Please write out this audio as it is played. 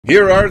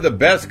Here are the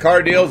best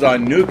car deals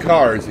on new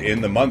cars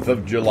in the month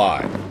of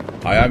July.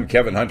 Hi, I'm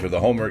Kevin Hunter,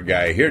 the Homework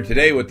Guy, here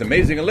today with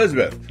amazing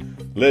Elizabeth.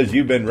 Liz,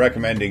 you've been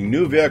recommending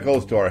new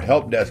vehicles to our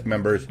help desk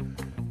members.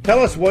 Tell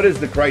us, what is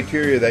the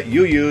criteria that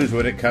you use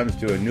when it comes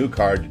to a new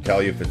car to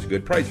tell you if it's a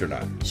good price or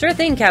not? Sure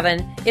thing,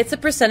 Kevin. It's a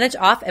percentage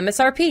off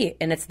MSRP,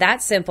 and it's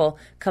that simple.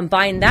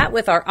 Combine that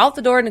with our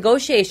out-the-door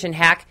negotiation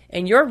hack,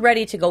 and you're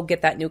ready to go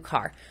get that new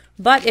car.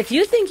 But if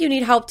you think you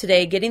need help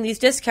today getting these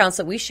discounts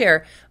that we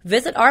share,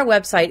 visit our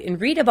website and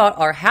read about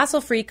our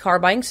hassle-free car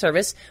buying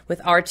service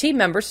with our team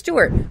member,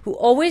 Stuart, who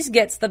always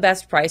gets the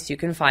best price you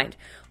can find.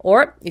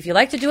 Or, if you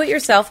like to do it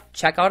yourself,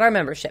 check out our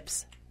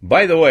memberships.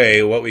 By the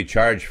way, what we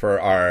charge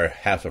for our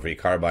hassle-free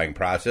car buying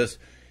process,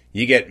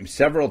 you get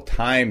several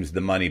times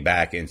the money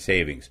back in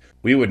savings.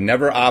 We would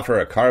never offer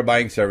a car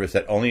buying service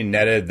that only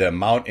netted the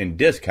amount in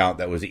discount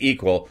that was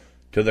equal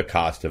to the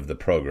cost of the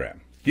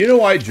program. Do you know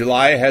why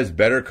July has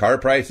better car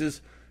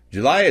prices?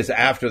 July is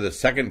after the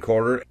second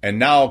quarter, and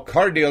now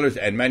car dealers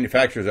and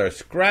manufacturers are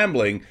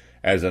scrambling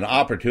as an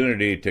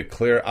opportunity to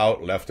clear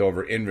out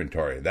leftover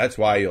inventory. That's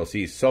why you'll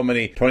see so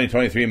many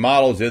 2023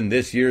 models in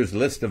this year's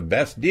list of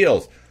best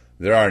deals.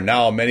 There are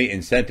now many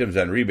incentives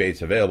and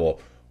rebates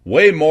available,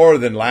 way more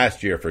than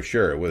last year for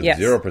sure, with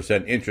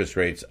 0% interest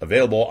rates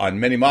available on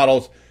many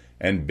models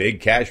and big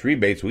cash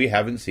rebates we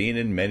haven't seen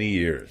in many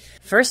years.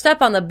 First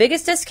up on the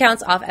biggest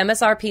discounts off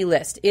MSRP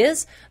list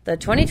is the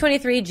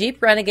 2023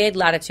 Jeep Renegade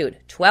Latitude,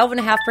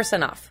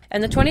 12.5% off,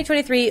 and the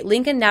 2023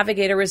 Lincoln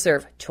Navigator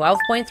Reserve,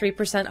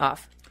 12.3%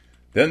 off.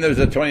 Then there's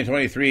the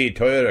 2023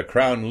 Toyota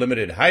Crown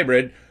Limited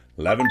Hybrid,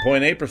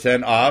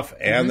 11.8% off,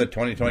 and the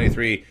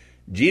 2023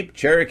 Jeep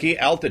Cherokee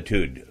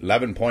Altitude,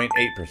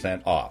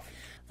 11.8% off.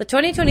 The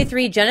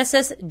 2023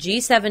 Genesis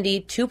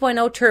G70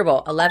 2.0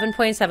 Turbo,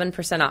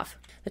 11.7% off.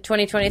 The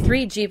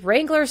 2023 Jeep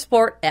Wrangler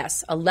Sport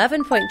S,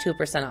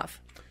 11.2% off.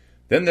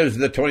 Then there's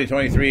the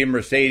 2023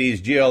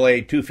 Mercedes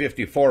GLA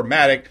 254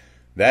 Matic,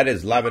 that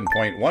is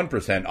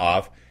 11.1%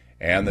 off.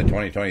 And the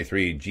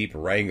 2023 Jeep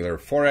Wrangler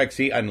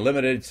 4xe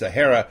Unlimited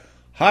Sahara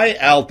High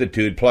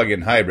Altitude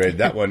Plug-in Hybrid,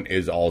 that one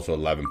is also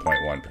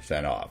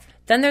 11.1% off.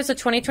 Then there's the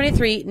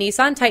 2023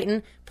 Nissan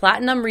Titan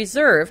Platinum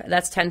Reserve,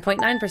 that's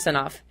 10.9%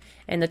 off.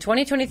 And the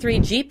 2023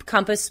 Jeep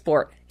Compass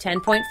Sport,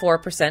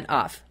 10.4%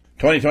 off.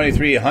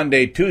 2023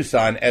 Hyundai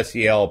Tucson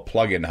SEL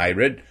Plug-in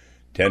Hybrid,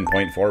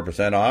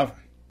 10.4% off.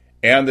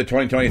 And the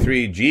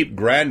 2023 Jeep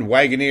Grand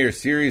Wagoneer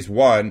Series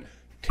 1,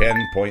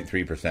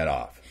 10.3%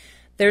 off.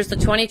 There's the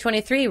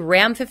 2023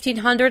 Ram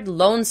 1500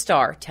 Lone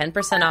Star,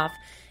 10% off.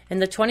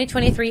 And the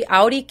 2023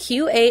 Audi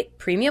Q8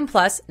 Premium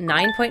Plus,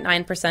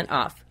 9.9%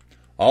 off.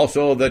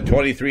 Also, the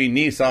 23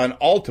 Nissan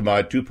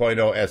Altima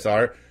 2.0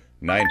 SR,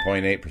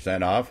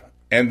 9.8% off.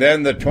 And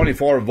then the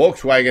 24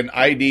 Volkswagen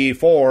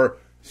ID4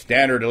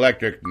 Standard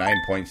Electric,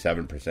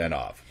 9.7%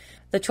 off.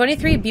 The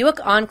 23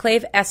 Buick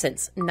Enclave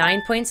Essence,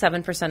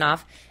 9.7%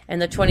 off.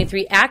 And the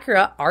 23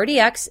 Acura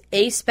RDX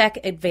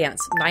A-Spec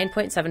Advance,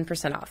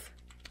 9.7% off.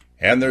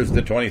 And there's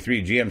the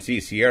 23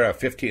 GMC Sierra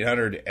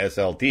 1500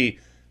 SLT,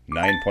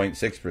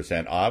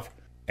 9.6% off.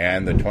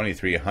 And the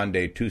 23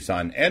 Hyundai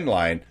Tucson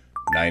N-Line,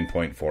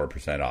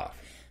 9.4% off.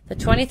 The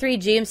 23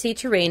 GMC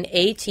Terrain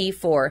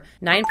AT4,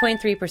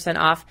 9.3%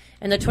 off,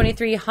 and the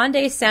 23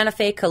 Hyundai Santa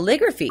Fe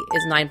Calligraphy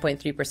is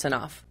 9.3%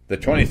 off. The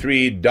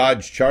 23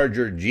 Dodge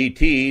Charger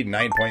GT,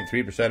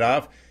 9.3%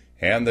 off,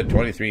 and the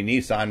 23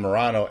 Nissan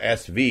Murano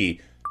SV,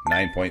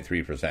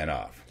 9.3%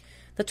 off.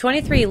 The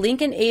 23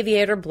 Lincoln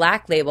Aviator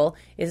Black Label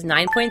is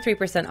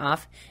 9.3%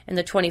 off, and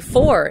the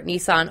 24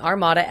 Nissan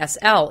Armada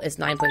SL is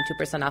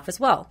 9.2% off as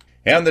well.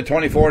 And the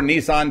 24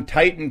 Nissan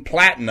Titan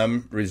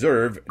Platinum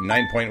Reserve,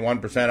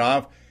 9.1%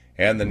 off,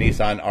 and the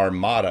Nissan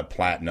Armada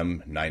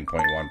Platinum,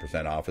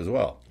 9.1% off as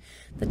well.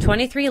 The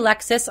 23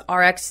 Lexus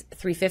RX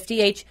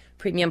 350h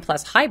Premium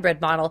Plus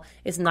Hybrid model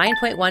is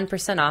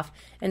 9.1% off,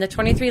 and the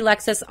 23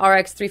 Lexus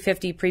RX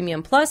 350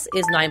 Premium Plus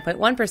is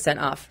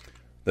 9.1% off.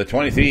 The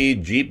 23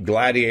 Jeep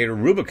Gladiator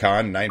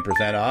Rubicon,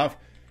 9% off,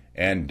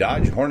 and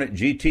Dodge Hornet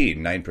GT,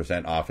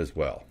 9% off as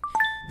well.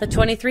 The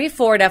 23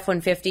 Ford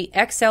F-150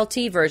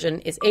 XLT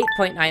version is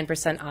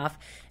 8.9% off,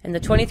 and the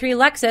 23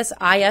 Lexus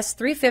IS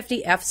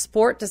 350F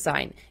Sport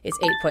Design is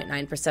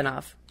 8.9%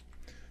 off.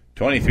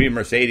 23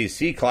 Mercedes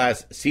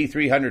C-Class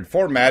C300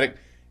 4MATIC,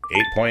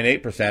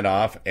 8.8%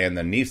 off, and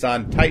the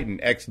Nissan Titan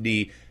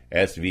XD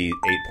SV,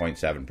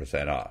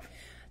 8.7% off.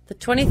 The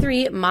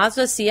 23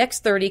 Mazda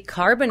CX-30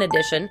 Carbon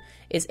Edition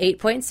is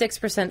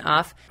 8.6%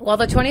 off, while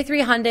the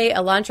 23 Hyundai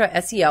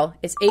Elantra SEL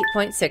is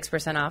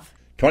 8.6% off.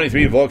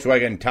 23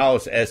 Volkswagen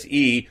Taos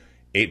SE,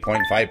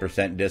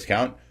 8.5%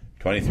 discount.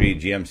 23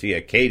 GMC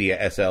Acadia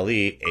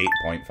SLE,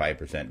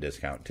 8.5%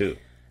 discount too.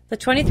 The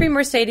 23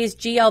 Mercedes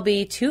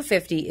GLB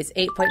 250 is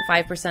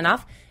 8.5%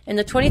 off, and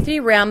the 23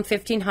 Ram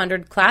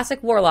 1500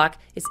 Classic Warlock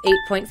is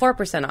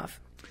 8.4% off.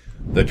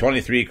 The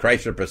 23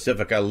 Chrysler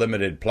Pacifica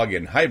Limited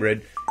Plug-in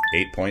Hybrid,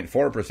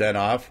 8.4%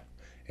 off,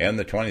 and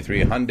the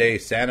 23 Hyundai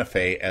Santa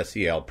Fe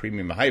SEL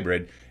Premium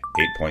Hybrid,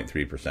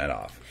 8.3%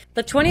 off.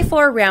 The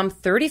 24 Ram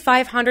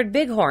 3500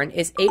 Bighorn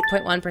is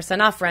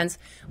 8.1% off, friends,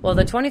 while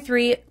the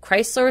 23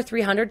 Chrysler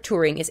 300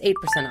 Touring is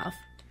 8% off.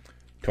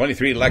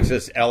 23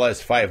 Lexus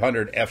LS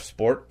 500 F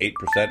Sport,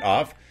 8%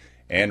 off.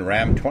 And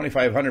Ram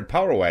 2500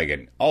 Power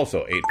Wagon,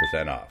 also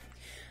 8% off.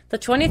 The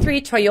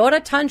 23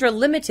 Toyota Tundra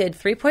Limited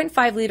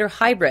 3.5-liter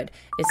Hybrid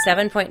is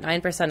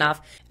 7.9%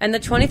 off, and the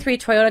 23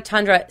 Toyota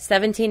Tundra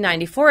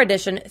 1794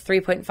 Edition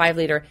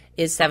 3.5-liter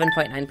is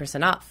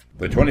 7.9% off.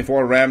 The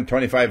 24 Ram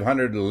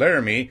 2500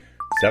 Laramie,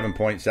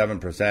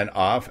 7.7%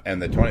 off,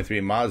 and the 23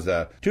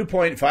 Mazda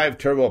 2.5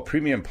 Turbo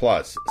Premium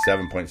Plus,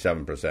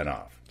 7.7%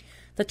 off.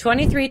 The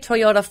 23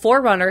 Toyota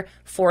 4Runner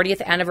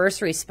 40th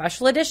Anniversary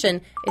Special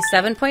Edition is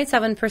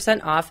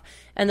 7.7% off,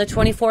 and the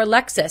 24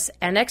 Lexus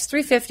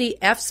NX350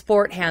 F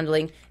Sport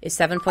Handling is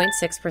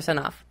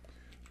 7.6% off.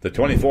 The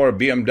 24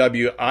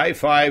 BMW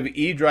i5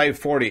 eDrive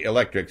 40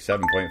 Electric,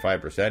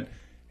 7.5%,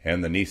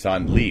 and the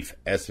Nissan Leaf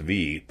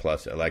SV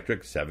Plus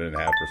Electric,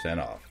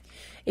 7.5% off.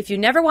 If you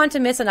never want to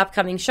miss an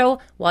upcoming show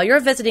while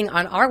you're visiting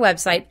on our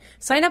website,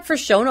 sign up for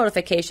show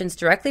notifications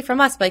directly from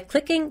us by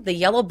clicking the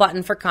yellow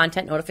button for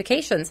content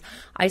notifications.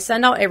 I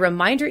send out a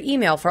reminder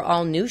email for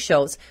all new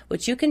shows,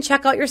 which you can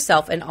check out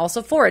yourself and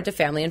also forward to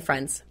family and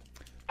friends.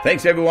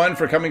 Thanks, everyone,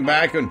 for coming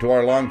back, and to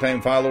our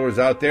longtime followers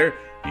out there,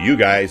 you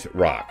guys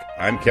rock.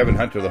 I'm Kevin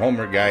Hunter, the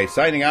Homework Guy,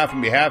 signing off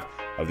on behalf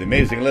of the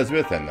amazing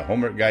Elizabeth and the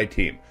Homework Guy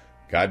team.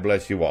 God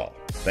bless you all.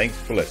 Thanks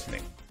for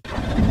listening.